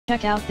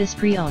Check out this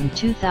pre-owned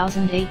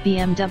 2008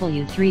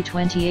 BMW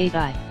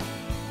 328i.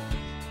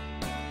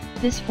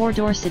 This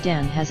four-door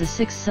sedan has a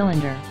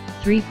six-cylinder,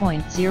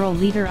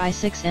 3.0-liter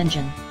i6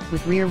 engine,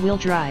 with rear-wheel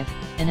drive,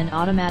 and an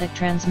automatic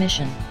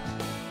transmission.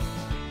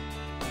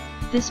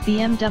 This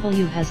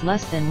BMW has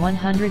less than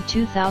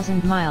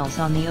 102,000 miles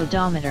on the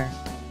odometer.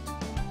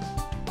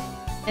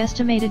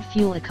 Estimated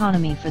fuel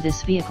economy for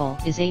this vehicle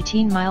is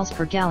 18 miles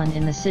per gallon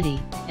in the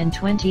city, and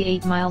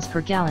 28 miles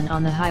per gallon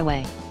on the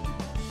highway.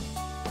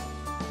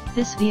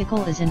 This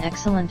vehicle is in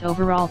excellent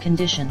overall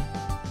condition.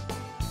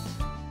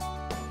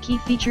 Key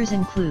features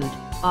include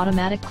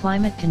automatic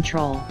climate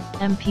control,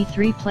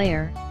 MP3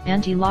 player,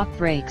 anti-lock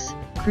brakes,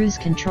 cruise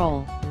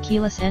control,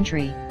 keyless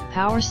entry,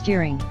 power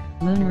steering,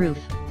 moonroof,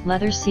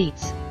 leather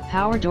seats,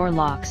 power door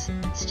locks,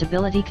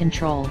 stability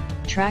control,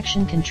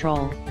 traction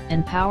control,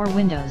 and power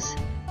windows.